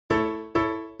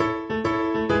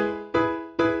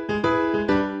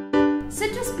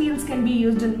can be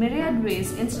used in myriad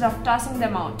ways instead of tossing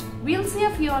them out. We'll see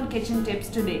a few on kitchen tips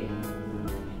today.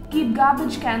 Keep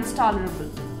garbage cans tolerable.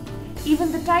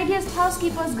 Even the tidiest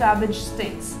housekeeper's garbage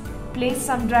stinks. Place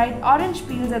some dried orange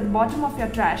peels at the bottom of your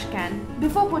trash can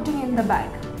before putting in the bag.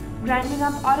 Grinding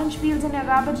up orange peels in your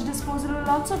garbage disposal will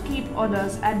also keep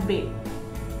odors at bay.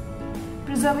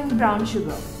 Preserving brown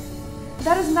sugar.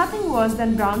 There is nothing worse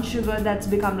than brown sugar that's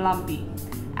become lumpy.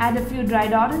 Add a few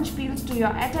dried orange peels to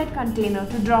your airtight container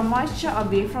to draw moisture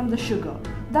away from the sugar,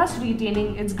 thus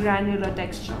retaining its granular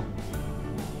texture.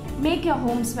 Make your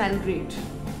home smell great.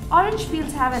 Orange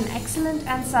peels have an excellent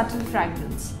and subtle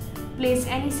fragrance. Place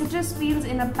any citrus peels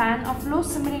in a pan of low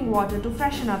simmering water to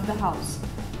freshen up the house.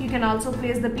 You can also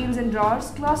place the peels in drawers,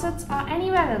 closets, or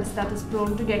anywhere else that is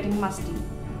prone to getting musty.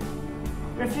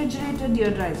 Refrigerator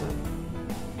deodorizer.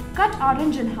 Cut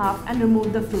orange in half and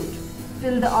remove the fruit.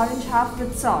 Fill the orange half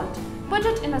with salt, put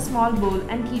it in a small bowl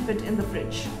and keep it in the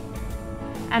fridge.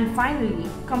 And finally,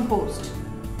 compost.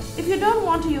 If you don't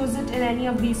want to use it in any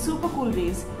of these super cool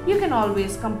ways, you can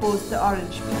always compost the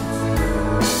orange peels.